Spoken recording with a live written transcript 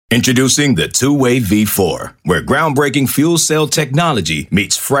Introducing the Two-Way V4, where groundbreaking fuel cell technology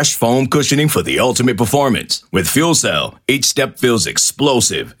meets fresh foam cushioning for the ultimate performance. With Fuel Cell, each step feels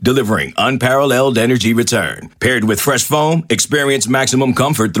explosive, delivering unparalleled energy return. Paired with fresh foam, experience maximum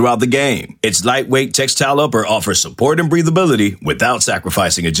comfort throughout the game. Its lightweight textile upper offers support and breathability without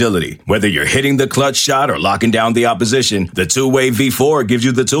sacrificing agility. Whether you're hitting the clutch shot or locking down the opposition, the Two-Way V4 gives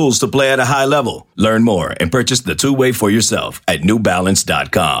you the tools to play at a high level. Learn more and purchase the Two-Way for yourself at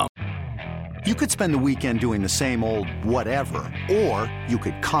newbalance.com. You could spend the weekend doing the same old whatever, or you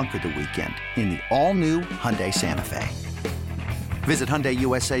could conquer the weekend in the all-new Hyundai Santa Fe. Visit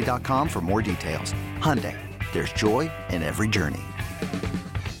HyundaiUSA.com for more details. Hyundai, there's joy in every journey.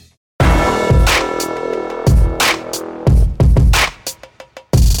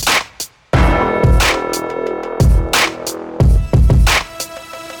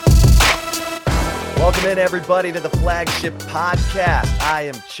 Welcome in, everybody, to the Flagship Podcast. I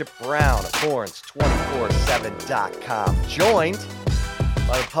am Chip Brown of Horns247.com, joined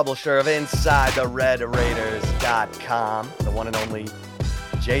by the publisher of InsideTheRedRaiders.com, the one and only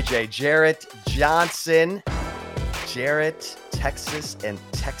JJ Jarrett Johnson. Jarrett, Texas, and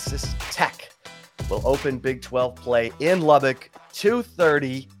Texas Tech will open Big 12 play in Lubbock,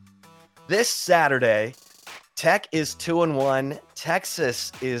 2:30 this Saturday. Tech is 2-1.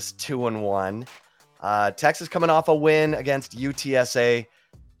 Texas is 2-1. Texas coming off a win against UTSA.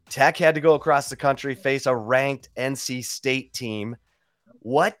 Tech had to go across the country, face a ranked NC State team.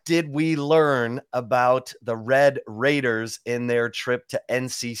 What did we learn about the Red Raiders in their trip to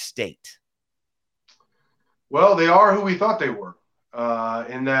NC State? Well, they are who we thought they were,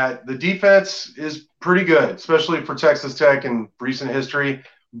 in that the defense is pretty good, especially for Texas Tech in recent history,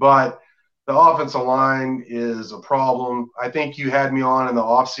 but the offensive line is a problem. I think you had me on in the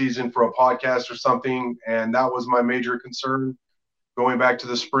offseason for a podcast or something, and that was my major concern going back to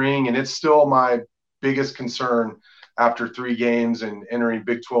the spring, and it's still my biggest concern after 3 games and entering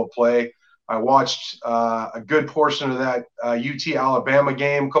Big 12 play. I watched a good portion of that UT-Alabama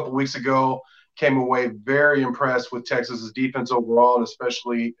game a couple weeks ago, came away very impressed with Texas's defense overall, and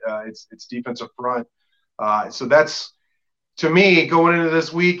especially its defensive front. So that's, to me, going into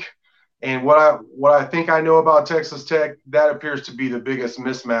this week, and what I think I know about Texas Tech, that appears to be the biggest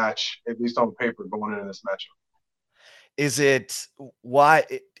mismatch, at least on paper, going into this matchup. Is it why?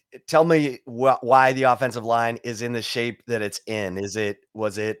 Tell me why the offensive line is in the shape that it's in.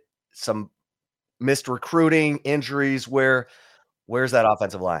 Was it some missed recruiting, injuries? Where's that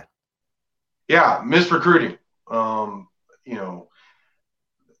offensive line? Yeah, missed recruiting.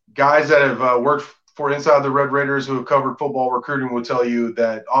 Guys that have worked for Inside the Red Raiders who have covered football recruiting will tell you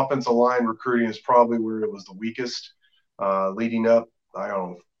that offensive line recruiting is probably where it was the weakest leading up, 3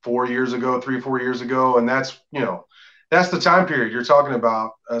 or 4 years ago. And that's the time period you're talking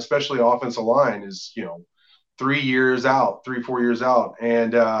about, especially offensive line is, 3 years out, 3-4 years out.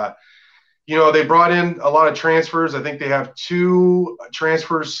 And, they brought in a lot of transfers. I think they have 2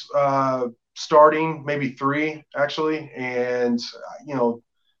 transfers starting, maybe 3 actually. And,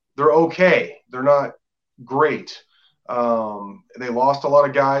 they're okay. They're not great. They lost a lot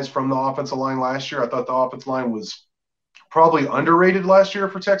of guys from the offensive line last year. I thought the offensive line was probably underrated last year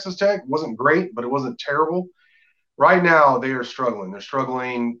for Texas Tech. It wasn't great, but it wasn't terrible. Right now, they are struggling. They're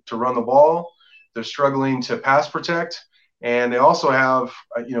struggling to run the ball. They're struggling to pass protect. And they also have,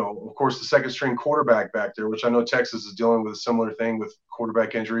 of course, the second-string quarterback back there, which I know Texas is dealing with a similar thing with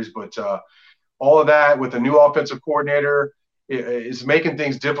quarterback injuries. But all of that with a new offensive coordinator is making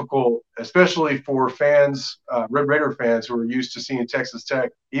things difficult, especially for fans, Red Raider fans who are used to seeing Texas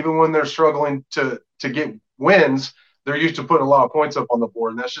Tech. Even when they're struggling to get wins, they're used to putting a lot of points up on the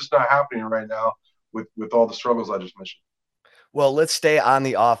board, and that's just not happening right now with all the struggles I just mentioned. Well, let's stay on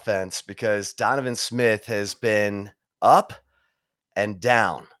the offense because Donovan Smith has been up and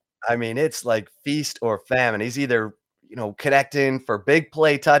down. I mean, it's like feast or famine. He's either, connecting for big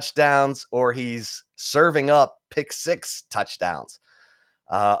play touchdowns or he's serving up pick 6 touchdowns.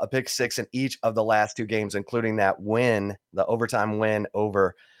 A pick 6 in each of the last 2 games, including that win, the overtime win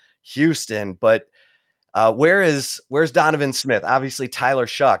over Houston. But where's Donovan Smith? Obviously, Tyler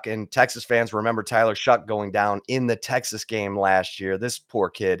Shuck, and Texas fans remember Tyler Shuck going down in the Texas game last year. This poor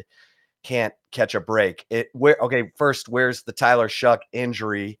kid can't catch a break. First, where's the Tyler Shuck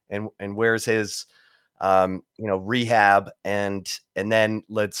injury, and where's his rehab, and then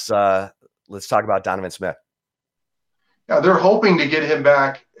let's talk about Donovan Smith. Yeah, they're hoping to get him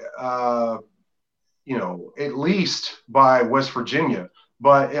back, at least by West Virginia,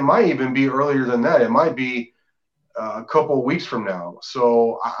 but it might even be earlier than that. It might be a couple of weeks from now.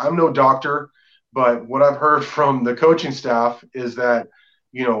 So I'm no doctor, but what I've heard from the coaching staff is that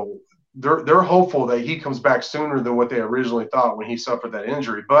you know, they're hopeful that he comes back sooner than what they originally thought when he suffered that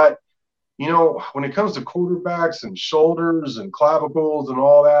injury. But, you know, when it comes to quarterbacks and shoulders and clavicles and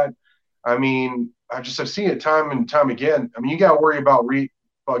all that, I mean, I've seen it time and time again. I mean, you got to worry about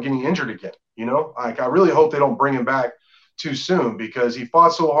getting injured again. You know, like I really hope they don't bring him back too soon because he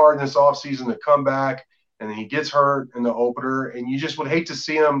fought so hard in this offseason to come back, and then he gets hurt in the opener, and you just would hate to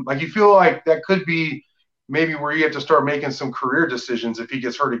see him. Like you feel like that could be maybe where you have to start making some career decisions if he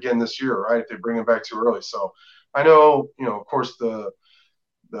gets hurt again this year, right? If they bring him back too early. So I know, you know, of course the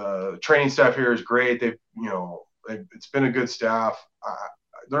training staff here is great. It's been a good staff.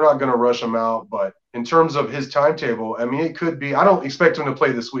 They're not going to rush him out, but in terms of his timetable, I mean, it could be. I don't expect him to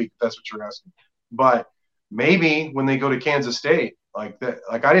play this week. If that's what you're asking, but maybe when they go to Kansas State, like that,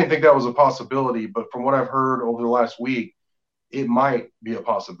 like I didn't think that was a possibility, but from what I've heard over the last week, it might be a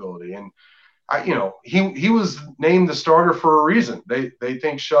possibility. And he was named the starter for a reason. They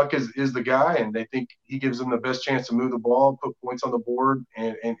think Shuck is the guy, and they think he gives them the best chance to move the ball, put points on the board,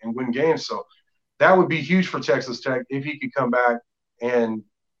 and win games. So that would be huge for Texas Tech if he could come back and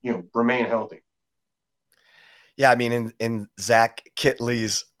remain healthy. Yeah, I mean, in Zach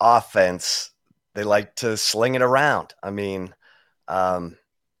Kittley's offense, they like to sling it around. I mean,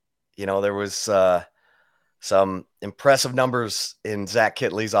 there was some impressive numbers in Zach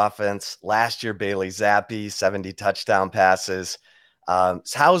Kittley's offense last year. Bailey Zappi, 70 touchdown passes.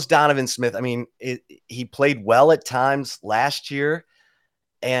 How's Donovan Smith? I mean, he played well at times last year.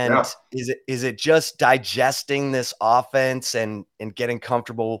 And is it just digesting this offense and getting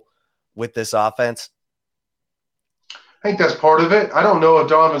comfortable with this offense? I think that's part of it. I don't know if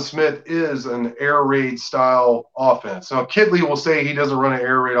Donovan Smith is an air raid style offense. Now, Kittley will say he doesn't run an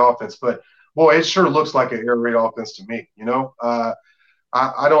air raid offense, but boy, it sure looks like an air raid offense to me. I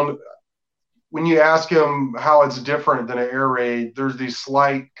don't. When you ask him how it's different than an air raid, there's these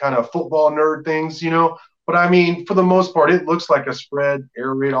slight kind of football nerd things, But I mean, for the most part, it looks like a spread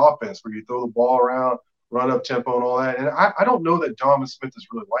air raid offense where you throw the ball around, run up tempo, and all that. And I don't know that Donovan Smith is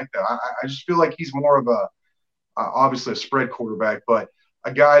really like that. I just feel like he's more of obviously a spread quarterback, but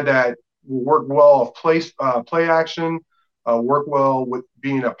a guy that will work well off play action, work well with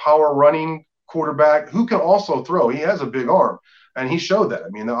being a power running quarterback who can also throw. He has a big arm, and he showed that. I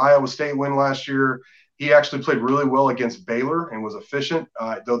mean, the Iowa State win last year, he actually played really well against Baylor and was efficient,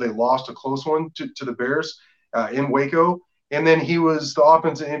 though they lost a close one to the Bears in Waco. And then he was the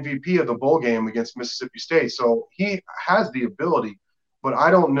offensive MVP of the bowl game against Mississippi State. So he has the ability, but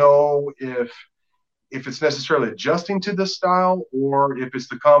I don't know if it's necessarily adjusting to this style or if it's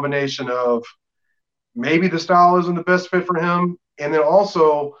the combination of maybe the style isn't the best fit for him. And then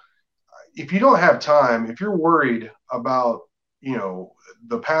also, if you don't have time, if you're worried about,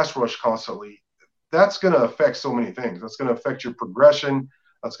 the pass rush constantly, that's going to affect so many things. That's going to affect your progression.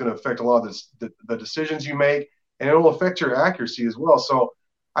 That's going to affect a lot of the decisions you make, and it will affect your accuracy as well. So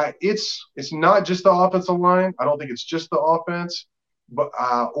it's not just the offensive line. I don't think it's just the offense, but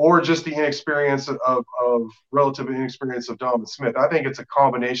or just the inexperience of relative inexperience of Donovan Smith. I think it's a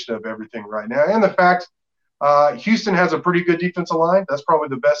combination of everything right now. And the fact Houston has a pretty good defensive line. That's probably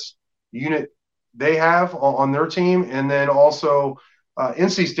the best unit they have on their team. And then also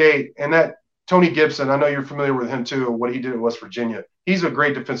NC State and that Tony Gibson, I know you're familiar with him too, what he did at West Virginia. He's a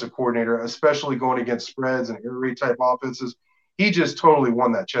great defensive coordinator, especially going against spreads and air raid type offenses. He just totally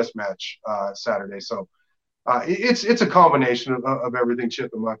won that chess match Saturday. So it's a combination of everything,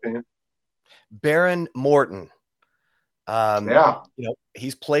 Chip, in my opinion. Behren Morton.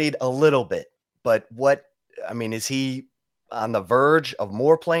 He's played a little bit, but is he on the verge of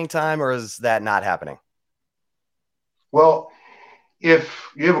more playing time, or is that not happening? Well, if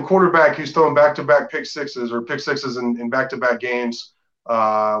you have a quarterback who's throwing back-to-back pick sixes in back-to-back games,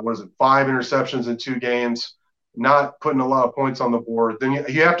 5 interceptions in 2 games, not putting a lot of points on the board, then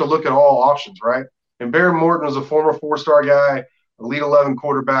you have to look at all options, right? And Behren Morton was a former 4-star guy, Elite 11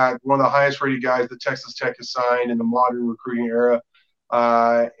 quarterback, one of the highest-rated guys that Texas Tech has signed in the modern recruiting era.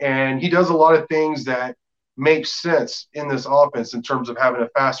 And he does a lot of things that make sense in this offense in terms of having a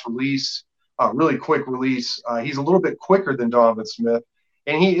fast release, really quick release. He's a little bit quicker than Donovan Smith,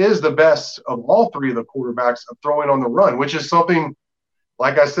 and he is the best of all 3 of the quarterbacks of throwing on the run, which is something,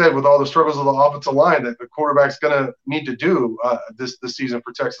 like I said, with all the struggles of the offensive line that the quarterback's going to need to do this season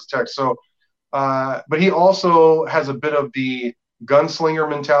for Texas Tech. So, but he also has a bit of the gunslinger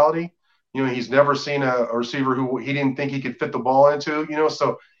mentality. He's never seen a receiver who he didn't think he could fit the ball into,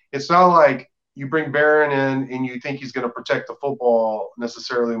 so it's not like you bring Behren in and you think he's going to protect the football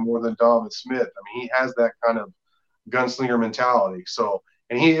necessarily more than Donovan Smith. I mean, he has that kind of gunslinger mentality. So,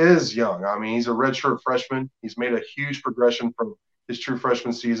 and he is young. I mean, he's a redshirt freshman. He's made a huge progression from his true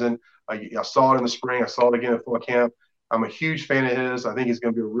freshman season. I saw it in the spring. I saw it again at fall camp. I'm a huge fan of his. I think he's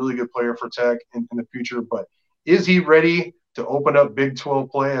going to be a really good player for Tech in the future. But is he ready to open up Big 12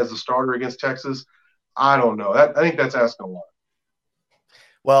 play as a starter against Texas? I don't know. I think that's asking a lot.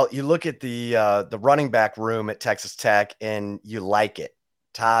 Well, you look at the running back room at Texas Tech, and you like it.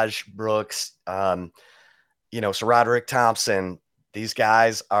 Taj Brooks, SaRodorick Thompson. These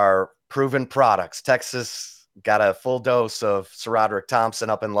guys are proven products. Texas got a full dose of SaRodorick Thompson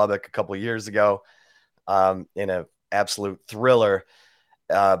up in Lubbock a couple of years ago in an absolute thriller.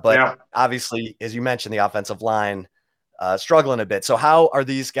 But obviously, as you mentioned, the offensive line struggling a bit. So how are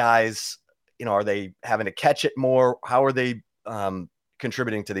these guys, are they having to catch it more? How are they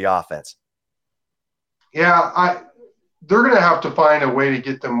contributing to the offense? Yeah, they're going to have to find a way to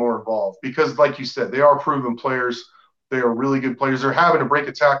get them more involved because, like you said, they are proven players. They are really good players. They're having to break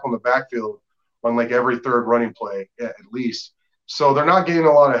a tackle in the backfield on like every third running play at least. So they're not getting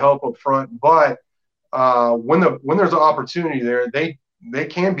a lot of help up front. But when there's an opportunity there, they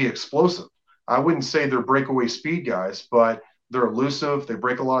can be explosive. I wouldn't say they're breakaway speed guys, but they're elusive. They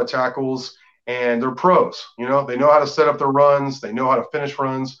break a lot of tackles, and they're pros. They know how to set up their runs. They know how to finish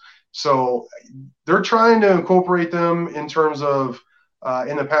runs. So they're trying to incorporate them in terms of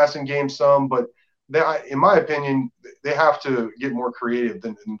in the passing game some, but in my opinion, they have to get more creative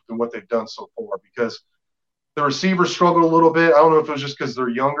than what they've done so far because the receivers struggled a little bit. I don't know if it was just because they're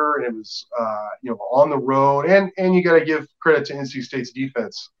younger and it was, on the road. And you got to give credit to NC State's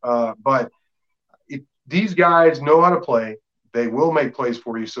defense. But if these guys know how to play, they will make plays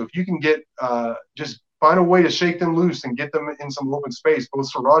for you. So if you can get just find a way to shake them loose and get them in some open space,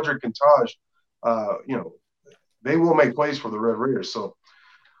 both SaRodorick and Taj, they will make plays for the Red Raiders. So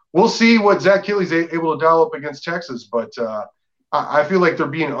we'll see what Zach Keeley's able to dial up against Texas, but I feel like they're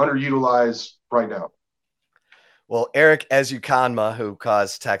being underutilized right now. Well, Eric Ezukanma, who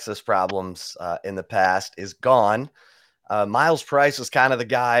caused Texas problems in the past, is gone. Miles Price was kind of the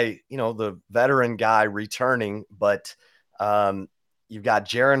guy, the veteran guy returning, but you've got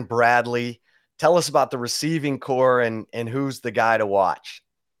Jaron Bradley. Tell us about the receiving core and who's the guy to watch.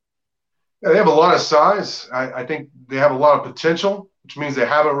 Yeah, they have a lot of size. I think they have a lot of potential, which means they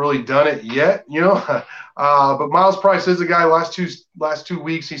haven't really done it yet, but Miles Price is a guy. Last two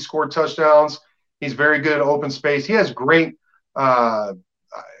weeks, he scored touchdowns. He's very good at open space. He has great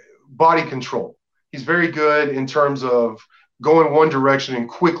body control. He's very good in terms of going one direction and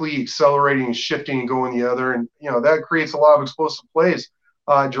quickly accelerating and shifting and going the other. And, that creates a lot of explosive plays.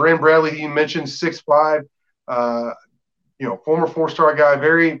 Jaron Bradley, you mentioned 6'5", former 4-star guy,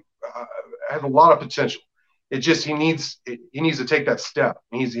 has a lot of potential. It just he needs to take that step.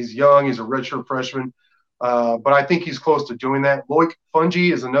 He's young. He's a redshirt freshman, but I think he's close to doing that. Loic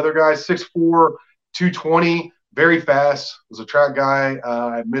Fouonji is another guy, 6'4", 220, very fast. Was a track guy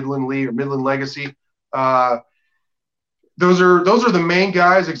at Midland Legacy. Those are the main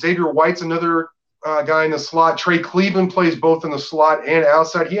guys. Xavier White's another guy in the slot. Trey Cleveland plays both in the slot and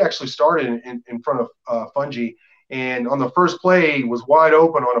outside. He actually started in front of Fouonji. And on the first play, he was wide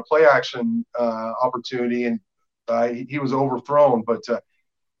open on a play action opportunity, and he was overthrown. But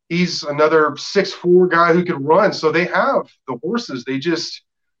he's another 6'4" guy who could run. So they have the horses. They just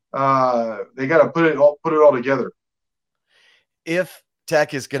they got to put it all together. If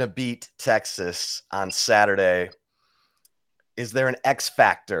Tech is going to beat Texas on Saturday, is there an X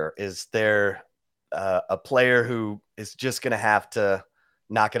factor? Is there a player who is just going to have to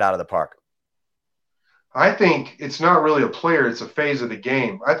knock it out of the park? I think it's not really a player. It's a phase of the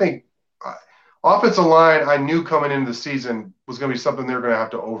game. I think offensive line, I knew coming into the season was going to be something they're going to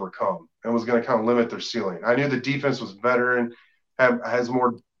have to overcome and was going to kind of limit their ceiling. I knew the defense was better and has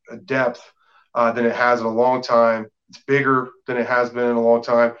more depth than it has in a long time. It's bigger than it has been in a long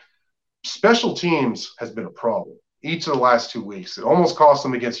time. Special teams has been a problem each of the last 2 weeks. It almost cost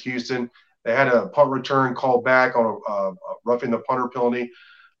them against Houston. They had a punt return called back on a roughing the punter penalty.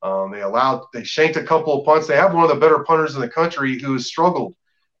 They shanked a couple of punts. They have one of the better punters in the country who has struggled,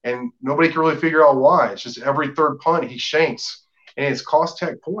 and nobody can really figure out why. It's just every third punt he shanks, and it's cost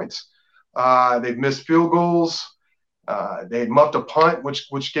Tech points. They've missed field goals. They muffed a punt,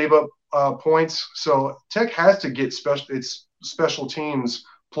 which gave up points. So Tech has to get its special teams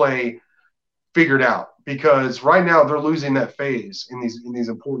play figured out because right now they're losing that phase in these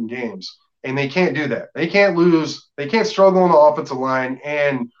important games. And they can't do that. They can't lose. They can't struggle on the offensive line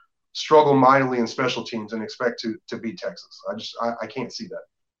and struggle mightily in special teams and expect to beat Texas. I can't see that.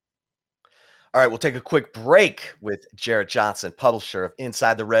 All right, we'll take a quick break with Jarrett Johnson, publisher of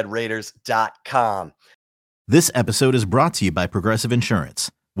InsideTheRedRaiders.com. This episode is brought to you by Progressive Insurance.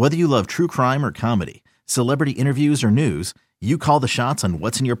 Whether you love true crime or comedy, celebrity interviews or news, You call the shots on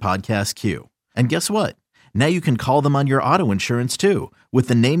what's in your podcast queue. And guess what? Now you can call them on your auto insurance too with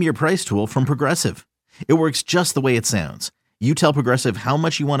the Name Your Price tool from Progressive. It works just the way it sounds. You tell Progressive how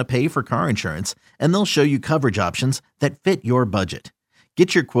much you want to pay for car insurance, and they'll show you coverage options that fit your budget.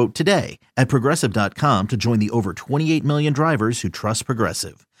 Get your quote today at Progressive.com to join the over 28 million drivers who trust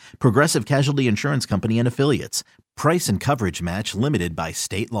Progressive. Progressive Casualty Insurance Company and Affiliates. Price and coverage match limited by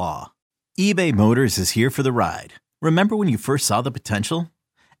state law. eBay Motors is here for the ride. Remember when you first saw the potential?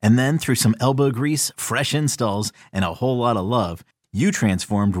 And then through some elbow grease, fresh installs, and a whole lot of love, you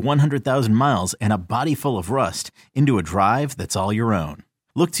transformed 100,000 miles and a body full of rust into a drive that's all your own.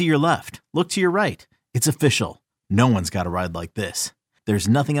 Look to your left. Look to your right. It's official. No one's got a ride like this. There's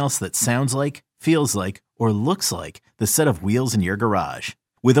nothing else that sounds like, feels like, or looks like the set of wheels in your garage.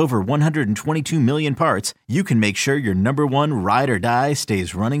 With over 122 million parts, you can make sure your number one ride or die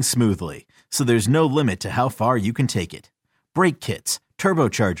stays running smoothly, so there's no limit to how far you can take it. Brake kits,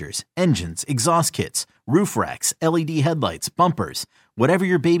 turbochargers, engines, exhaust kits, roof racks, LED headlights, bumpers, whatever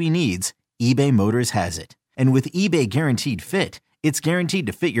your baby needs, eBay Motors has it. And with eBay Guaranteed Fit, it's guaranteed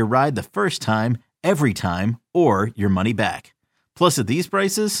to fit your ride the first time, every time, or your money back. Plus, at these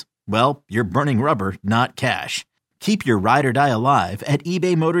prices, well, you're burning rubber, not cash. Keep your ride or die alive at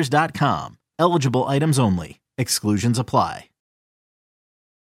ebaymotors.com. Eligible items only. Exclusions apply.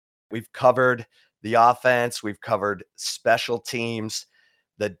 We've covered the offense. We've covered special teams.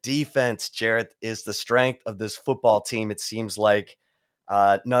 The defense, Jarrett, is the strength of this football team. It seems like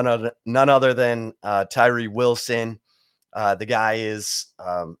none other than Tyree Wilson. The guy is,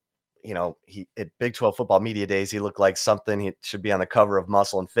 he at Big 12 Football Media Days, he looked like something. He should be on the cover of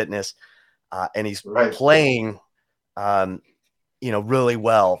Muscle and Fitness. And he's playing, really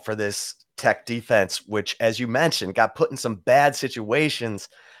well for this Tech defense, which, as you mentioned, got put in some bad situations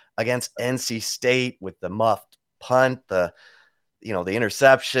against NC State with the muffed punt, the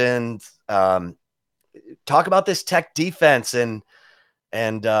interceptions. Talk about this Tech defense and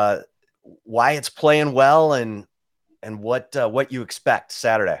why it's playing well and what you expect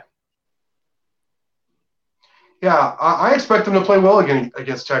Saturday. Yeah, I expect them to play well again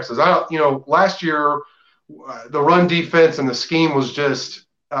against Texas. Last year the run defense and the scheme was just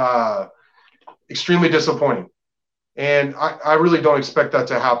extremely disappointing. And I really don't expect that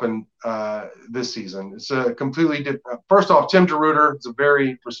to happen this season. It's a completely different. First off, Tim DeRuyter is a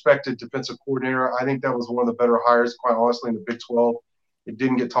very respected defensive coordinator. I think that was one of the better hires, quite honestly, in the Big 12. It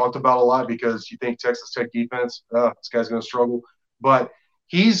didn't get talked about a lot because you think Texas Tech defense, this guy's going to struggle. But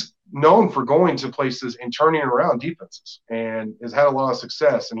he's known for going to places and turning around defenses and has had a lot of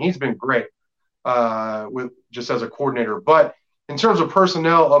success. And he's been great with just as a coordinator. But in terms of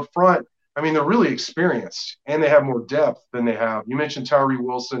personnel up front, they're really experienced and they have more depth than they have. You mentioned Tyree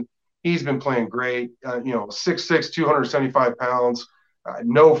Wilson. He's been playing great. 6'6", 275 pounds,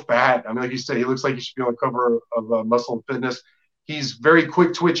 no fat. Like you said, he looks like he should be on the cover of Muscle and Fitness. He's very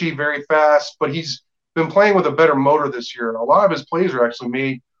quick, twitchy, very fast, but he's been playing with a better motor this year. A lot of his plays are actually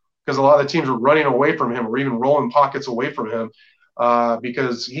made because a lot of the teams are running away from him or even rolling pockets away from him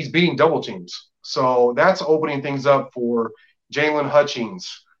because he's beating double teams. So that's opening things up for Jalen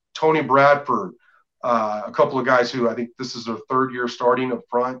Hutchings, Tony Bradford, a couple of guys who I think this is their third year starting up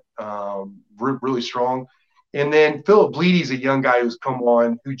front, really strong. And then Philip Bleedy's a young guy who's come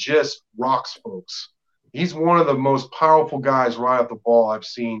on who just rocks folks. He's one of the most powerful guys right off the ball I've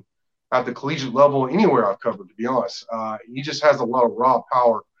seen at the collegiate level anywhere I've covered, to be honest. He just has a lot of raw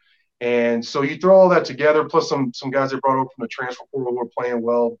power. And so you throw all that together, plus some guys they brought over from the transfer portal who are playing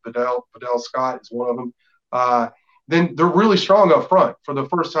well. Vidal Scott is one of them. Then they're really strong up front for the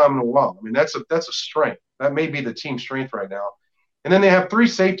first time in a while. That's a strength. That may be the team strength right now. And then they have three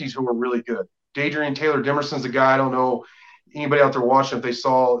safeties who are really good. Dadrian Taylor Demerson's the guy, I don't know anybody out there watching if they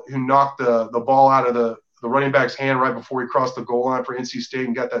saw, who knocked the ball out of the running back's hand right before he crossed the goal line for NC State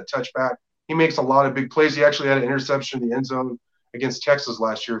and got that touchback. He makes a lot of big plays. He actually had an interception in the end zone against Texas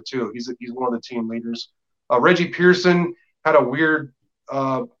last year too. He's one of the team leaders. Reggie Pearson had a weird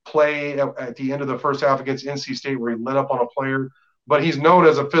play at the end of the first half against NC State where he let up on a player, but he's known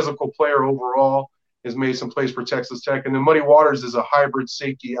as a physical player overall, has made some plays for Texas Tech. And then Muddy Waters is a hybrid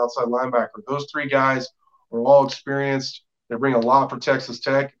safety outside linebacker. Those three guys are all experienced. They bring a lot for Texas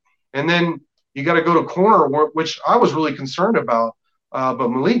Tech. And then you got to go to corner, which I was really concerned about. But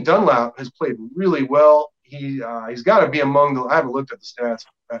Malik Dunlap has played really well. He's got to be among the – I haven't looked at the stats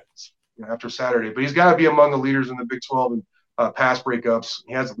after Saturday, but he's got to be among the leaders in the Big 12 in pass breakups.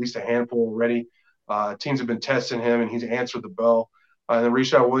 He has at least a handful already. Teams have been testing him, and he's answered the bell. And then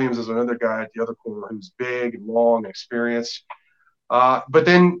Rashad Williams is another guy at the other corner who's big and long and experienced. But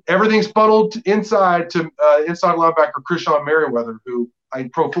then everything's funneled inside to inside linebacker Krishan Merriweather, who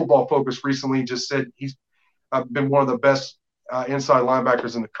Pro Football Focus recently just said he's been one of the best inside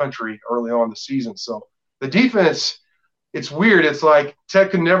linebackers in the country early on in the season. So the defense, it's weird. It's like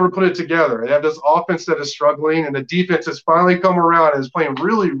Tech can never put it together. They have this offense that is struggling, and the defense has finally come around and is playing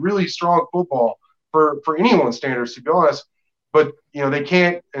really, really strong football for anyone's standards, to be honest. But, they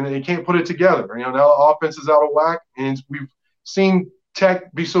can't put it together. Now the offense is out of whack, and we've seen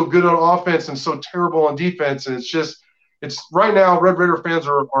Tech be so good on offense and so terrible on defense. And it's right now Red Raider fans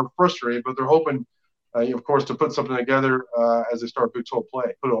are frustrated, but they're hoping, of course, to put something together as they start Big 12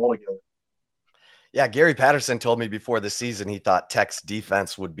 play, put it all together. Yeah, Gary Patterson told me before the season he thought Tech's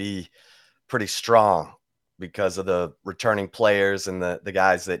defense would be pretty strong because of the returning players and the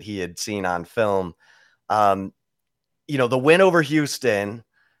guys that he had seen on film. The win over Houston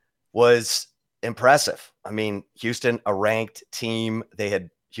was impressive. I mean, Houston, a ranked team.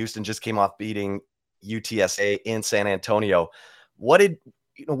 Houston just came off beating UTSA in San Antonio.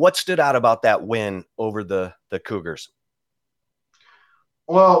 What stood out about that win over the Cougars?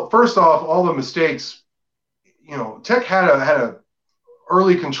 Well, first off, all the mistakes, Tech had a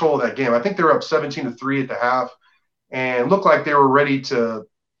early control of that game. I think they were up 17-3 at the half and looked like they were ready to,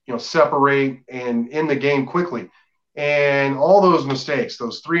 separate and end the game quickly. And all those mistakes,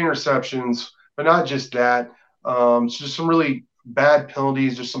 those 3 interceptions, but not just that, just some really bad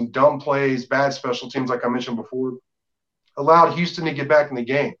penalties, just some dumb plays, bad special teams, like I mentioned before, allowed Houston to get back in the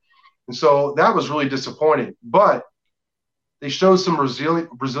game. And so that was really disappointing. But they showed some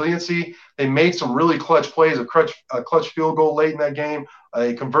resiliency. They made some really clutch plays, a clutch field goal late in that game.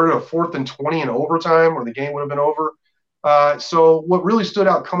 They converted a 4th and 20 in overtime where the game would have been over. So what really stood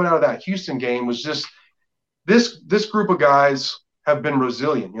out coming out of that Houston game was just this group of guys have been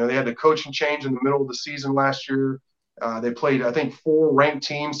resilient. They had the coaching change in the middle of the season last year. They played, I think, 4 ranked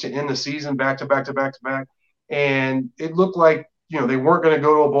teams to end the season back to back to back to back. And it looked like, they weren't going to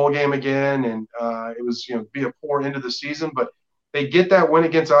go to a bowl game again. And it was, be a poor end of the season. But they get that win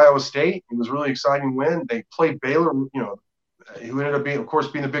against Iowa State. It was a really exciting win. They played Baylor, who ended up being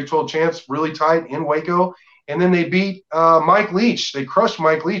the Big 12 champs, really tight in Waco. And then they beat Mike Leach. They crushed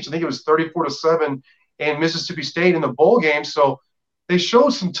Mike Leach. I think it was 34-7 and Mississippi State in the bowl game. So they showed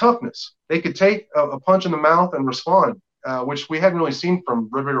some toughness. They could take a punch in the mouth and respond, which we hadn't really seen from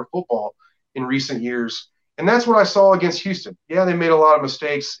Red Raider football in recent years. And that's what I saw against Houston. Yeah, they made a lot of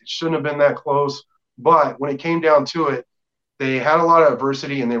mistakes. It shouldn't have been that close. But when it came down to it, they had a lot of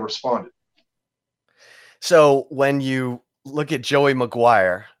adversity and they responded. So when you look at Joey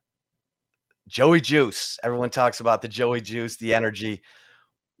McGuire, Joey Juice, everyone talks about the Joey Juice, the energy.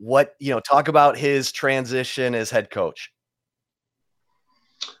 Talk about his transition as head coach.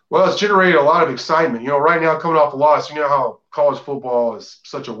 Well, it's generated a lot of excitement. Right now coming off a loss, how college football is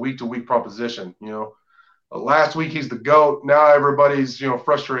such a week-to-week proposition. Last week he's the GOAT. Now everybody's,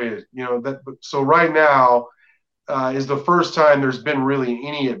 frustrated. So right now is the first time there's been really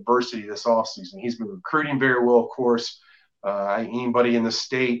any adversity this offseason. He's been recruiting very well, of course. Anybody in the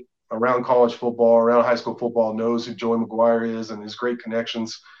state around college football, around high school football knows who Joey McGuire is and his great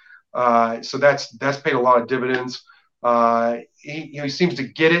connections. So that's paid a lot of dividends. He seems to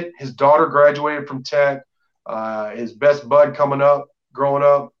get it. His daughter graduated from Tech. His best bud growing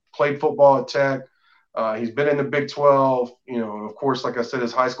up, played football at Tech. He's been in the Big 12. Of course, like I said,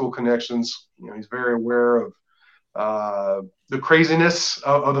 his high school connections. He's very aware of the craziness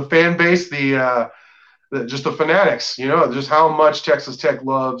of the fan base, just the fanatics, just how much Texas Tech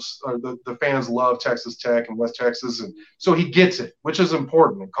loves, or the fans love Texas Tech and West Texas. And so he gets it, which is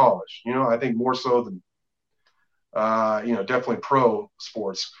important in college, I think more so than, definitely pro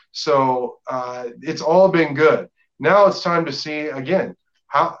sports. So it's all been good. Now it's time to see, again,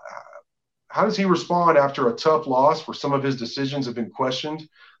 how does he respond after a tough loss where some of his decisions have been questioned,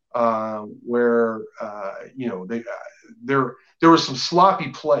 where, there was some sloppy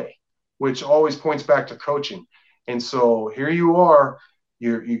play, which always points back to coaching. And so here you are,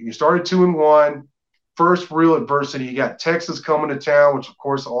 you started 2-1, first real adversity. You got Texas coming to town, which of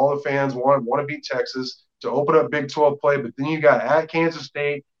course all the fans want to beat Texas to open up Big 12 play. But then you got at Kansas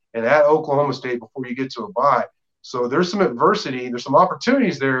State and at Oklahoma State before you get to a bye. So there's some adversity, there's some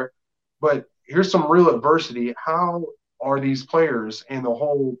opportunities there, but here's some real adversity. How are these players and the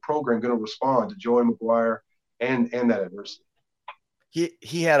whole program going to respond to Joey McGuire and that adversity?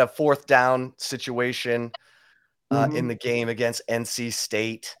 He had a 4th down situation in the game against NC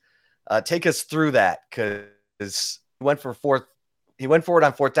State. Take us through that, because he went for it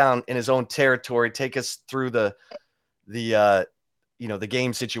on 4th down in his own territory. Take us through the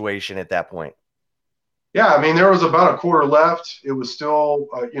game situation at that point. Yeah, I mean, there was about a quarter left. It was still,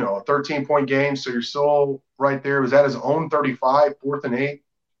 a 13-point game, so you're still right there. It was at his own 35, 4th and 8.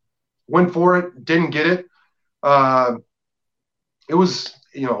 Went for it, didn't get it. Uh, it was,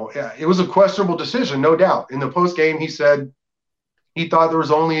 it was a questionable decision, no doubt. In the post game, he said he thought there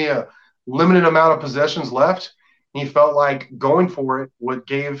was only a limited amount of possessions left. He felt like going for it would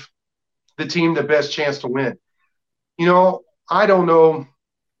give the team the best chance to win. I don't know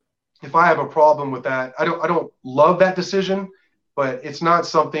if I have a problem with that. I don't love that decision, but it's not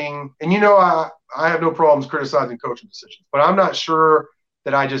something. And I have no problems criticizing coaching decisions, but I'm not sure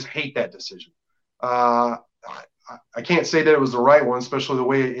that I just hate that decision. I can't say that it was the right one, especially the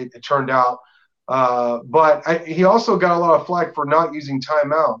way it turned out. But he also got a lot of flack for not using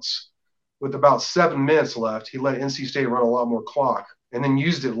timeouts. With about 7 minutes left, he let NC State run a lot more clock and then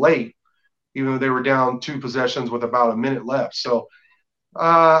used it late, even though they were down 2 possessions with about a minute left. So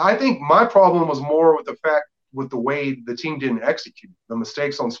I think my problem was more with the way the team didn't execute, the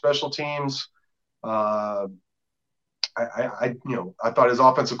mistakes on special teams. I thought his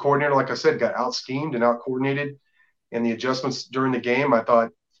offensive coordinator, like I said, got out schemed and out coordinated, and the adjustments during the game. I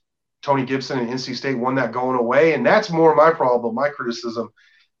thought Tony Gibson and NC State won that going away, and that's more my problem, my criticism,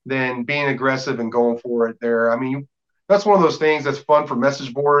 than being aggressive and going for it there. I mean, that's one of those things that's fun for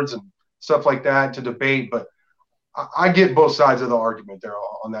message boards and stuff like that to debate, but I get both sides of the argument there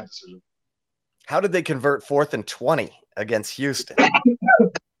on that decision. How did they convert 4th and 20 against Houston?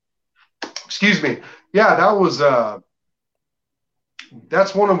 Excuse me. Yeah, that was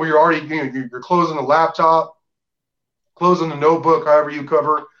that's one of where you're already you're closing the laptop, closing the notebook, however you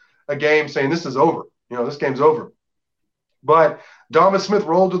cover a game, saying this is over. This game's over. But Donovan Smith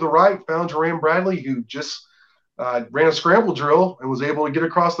rolled to the right, found Jermaine Bradley, who just ran a scramble drill and was able to get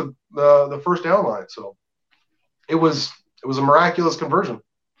across the first down line. So it was a miraculous conversion.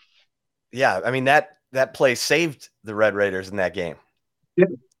 Yeah, I mean that play saved the Red Raiders in that game. Yeah.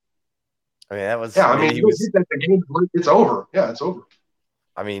 I mean, that was. Yeah, I mean, it's over. Yeah, it's over.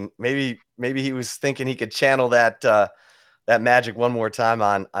 I mean, maybe he was thinking he could channel that magic one more time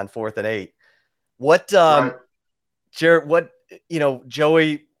on 4th and 8. What, Right. Jared?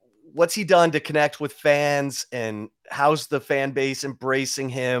 Joey, what's he done to connect with fans, and how's the fan base embracing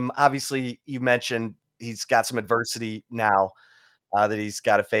him? Obviously, you mentioned he's got some adversity now that he's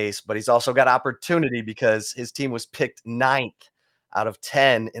got to face, but he's also got opportunity because his team was picked 9th out of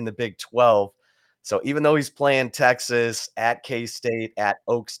 10 in the Big 12. So even though he's playing Texas, at K-State, at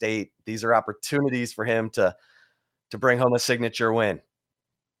Oak State, these are opportunities for him to bring home a signature win.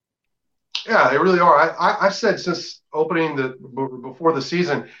 Yeah, they really are. I've said since before the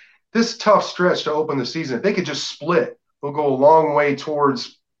season, this tough stretch to open the season, if they could just split, we'll go a long way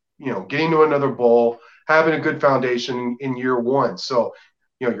towards, getting to another bowl, having a good foundation in year one. So,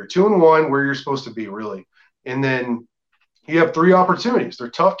 you're 2-1 where you're supposed to be, really. And then you have 3 opportunities. They're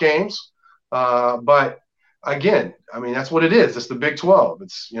tough games. But again, I mean, that's what it is. It's the Big 12.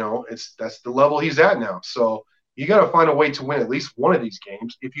 That's the level he's at now. So you got to find a way to win at least one of these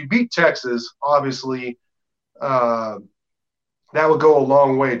games. If you beat Texas, obviously, that would go a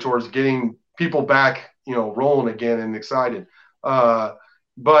long way towards getting people back, rolling again and excited.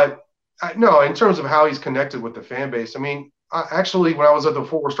 But no, in terms of how he's connected with the fan base, I mean, actually, when I was at the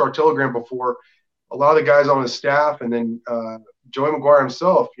Fort Worth Star-Telegram before, a lot of the guys on his staff and then Joey McGuire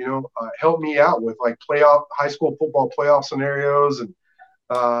himself, helped me out with like high school football playoff scenarios, and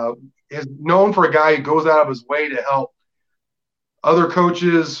is known for a guy who goes out of his way to help other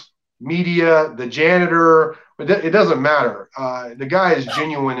coaches, media, the janitor. It doesn't matter. The guy is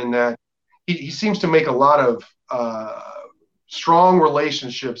genuine in that he seems to make a lot of strong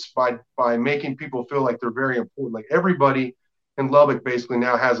relationships by making people feel like they're very important. Like everybody in Lubbock basically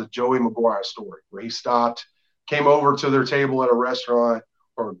now has a Joey McGuire story where he stopped, came over to their table at a restaurant,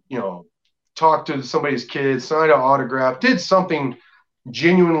 or talked to somebody's kids, signed an autograph, did something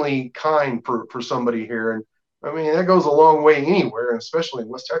genuinely kind for somebody here. And I mean, that goes a long way anywhere, and especially in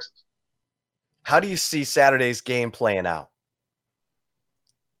West Texas. How do you see Saturday's game playing out?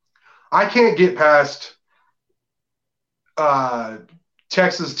 I can't get past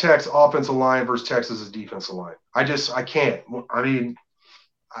Texas Tech's offensive line versus Texas's defensive line. I can't. I mean,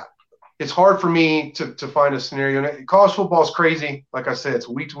 it's hard for me to find a scenario. College football is crazy. Like I said, it's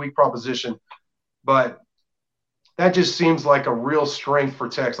a week-to-week proposition. But that just seems like a real strength for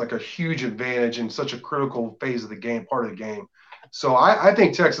Tex, like a huge advantage in such a critical phase of the game, part of the game. So I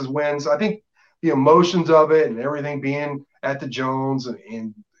think Texas wins. I think the emotions of it and everything being at the Jones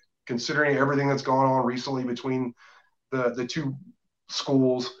and considering everything that's gone on recently between the two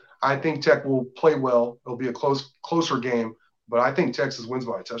schools, I think Tech will play well. It'll be a closer game, but I think Texas wins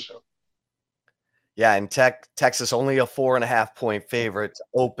by a touchdown. Yeah, and Texas only a 4.5 point favorite to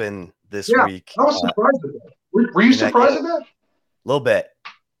open this week. I was surprised at that. Were you surprised at that? A little bit.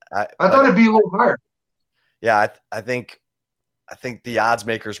 I thought it'd be a little higher. Yeah, I think the odds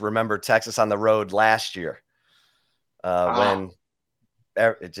makers remember Texas on the road last year when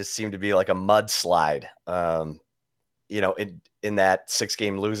it just seemed to be like a mudslide, in that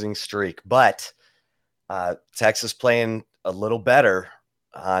 6-game losing streak. But Texas playing a little better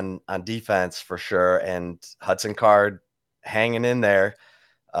on defense for sure, and Hudson Card hanging in there,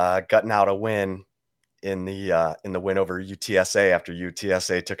 gutting out a win in the win over UTSA after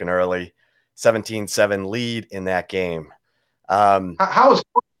UTSA took an early 17-7 lead in that game. I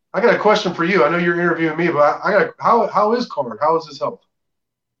got a question for you. I know you're interviewing me, but how is Card? How is his health?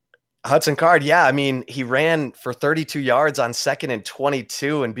 Hudson Card, yeah. I mean, he ran for 32 yards on 2nd and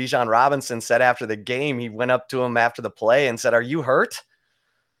 22, and Bijan Robinson said after the game, he went up to him after the play and said, "Are you hurt?"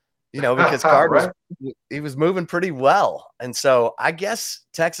 Because Card was moving pretty well. And so I guess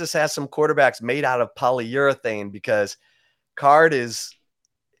Texas has some quarterbacks made out of polyurethane, because Card is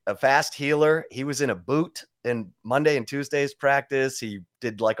a fast healer. He was in a boot in Monday and Tuesday's practice. He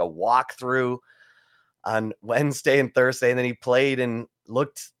did like a walkthrough on Wednesday and Thursday, and then he played and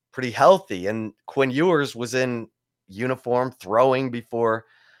looked pretty healthy. And Quinn Ewers was in uniform throwing before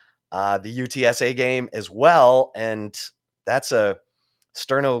the UTSA game as well. And that's a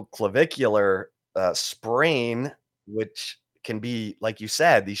sternoclavicular sprain, which can be, like you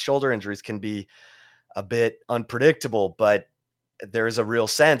said, these shoulder injuries can be a bit unpredictable, but there is a real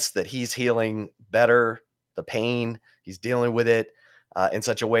sense that he's healing better. The pain, he's dealing with it in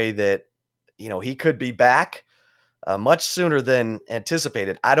such a way that, he could be back much sooner than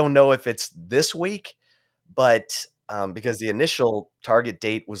anticipated. I don't know if it's this week, but because the initial target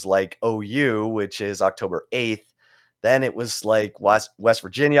date was like OU, which is October 8th. Then it was like West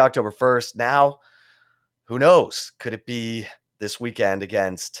Virginia, October 1st. Now, who knows? Could it be this weekend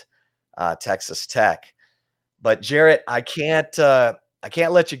against Texas Tech? But Jarrett, I can't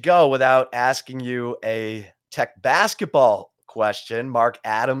let you go without asking you a Tech basketball question. Mark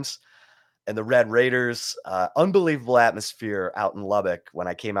Adams and the Red Raiders, unbelievable atmosphere out in Lubbock when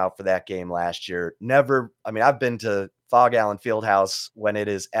I came out for that game last year. I've been to Fog Allen Fieldhouse when it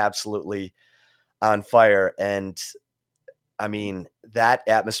is absolutely on fire. And I mean, that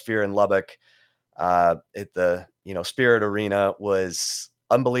atmosphere in Lubbock at the Spirit Arena was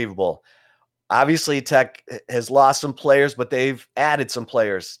unbelievable. Obviously, Tech has lost some players, but they've added some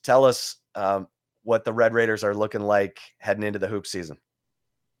players. Tell us what the Red Raiders are looking like heading into the hoop season.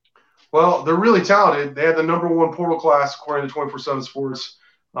 Well, they're really talented. They had the number 1 portal class according to 24/7 Sports,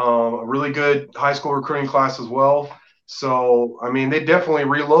 a really good high school recruiting class as well. So, I mean, they definitely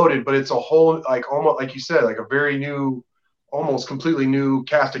reloaded, but it's a whole, almost like you said, like a very new, almost completely new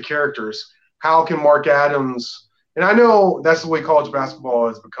cast of characters. How can Mark Adams, and I know that's the way college basketball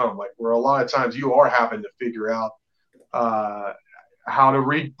has become, like where a lot of times you are having to figure out how to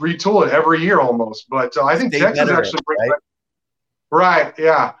retool it every year almost. But I think Texas actually brings back. Right,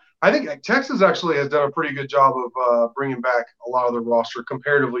 yeah. I think Texas actually has done a pretty good job of bringing back a lot of the roster,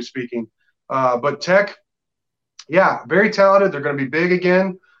 comparatively speaking. But Tech, yeah, very talented. They're going to be big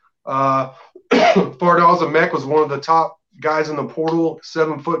again. Fardal Zamek was one of the top guys in the portal,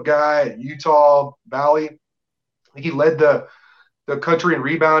 7-foot guy at Utah Valley. I think he led the country in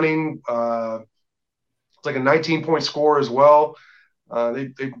rebounding. It's like a 19-point score as well.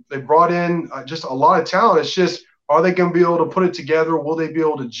 They brought in just a lot of talent. It's just, are they going to be able to put it together? Will they be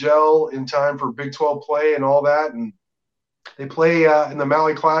able to gel in time for Big 12 play and all that? And they play in the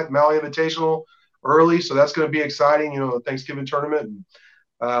Maui Invitational early, so that's going to be exciting, the Thanksgiving tournament.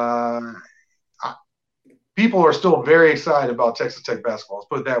 And, people are still very excited about Texas Tech basketball, let's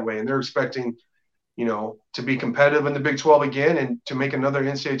put it that way. And they're expecting, to be competitive in the Big 12 again and to make another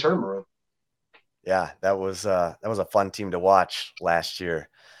NCAA tournament run. Yeah, that was a fun team to watch last year.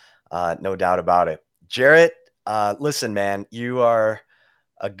 No doubt about it. Jarrett, listen, man, you are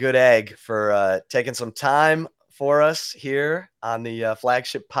a good egg for taking some time for us here on the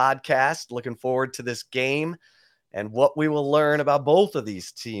flagship podcast. Looking forward to this game and what we will learn about both of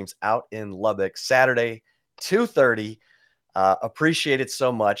these teams out in Lubbock Saturday, 2:30. Appreciate it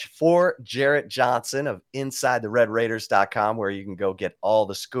so much. For Jarrett Johnson of InsideTheRedRaiders.com, where you can go get all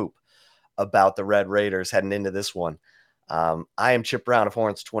the scoop about the Red Raiders heading into this one. I am Chip Brown of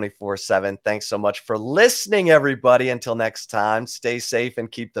Horns 24/7. Thanks so much for listening, everybody. Until next time, stay safe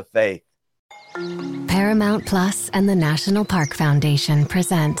and keep the faith. Paramount Plus and the National Park Foundation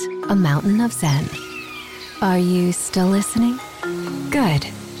present A Mountain of Zen. Are you still listening? Good.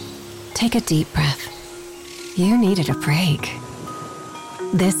 Take a deep breath. You needed a break.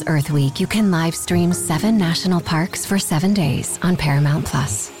 This Earth Week, you can live stream 7 national parks for 7 days on Paramount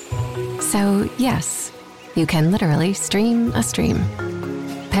Plus. So, yes, you can literally stream a stream.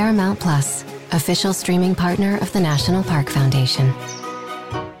 Paramount Plus, official streaming partner of the National Park Foundation.